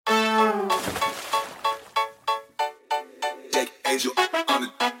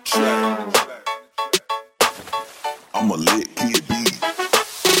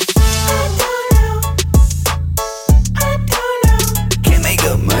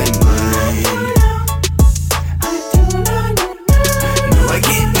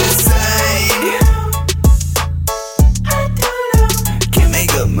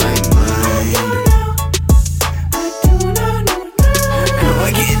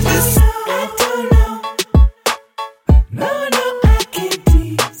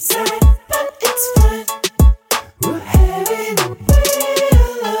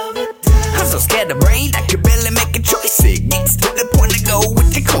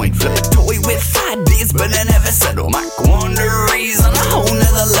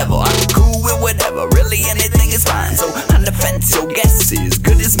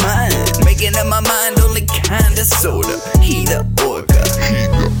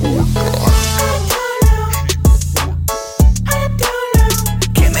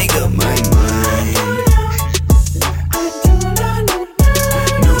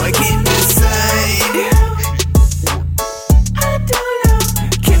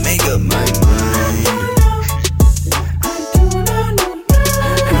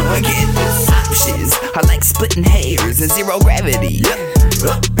zero gravity.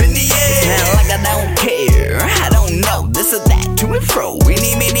 Up in the air. Sound like I don't care. I don't know this or that, to and fro.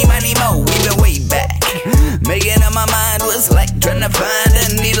 Eeny, meeny, miny, mo. Even way back, making up my mind was like trying to find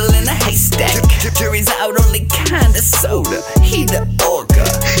a needle in a haystack. Jury's out, only kinda soda. He the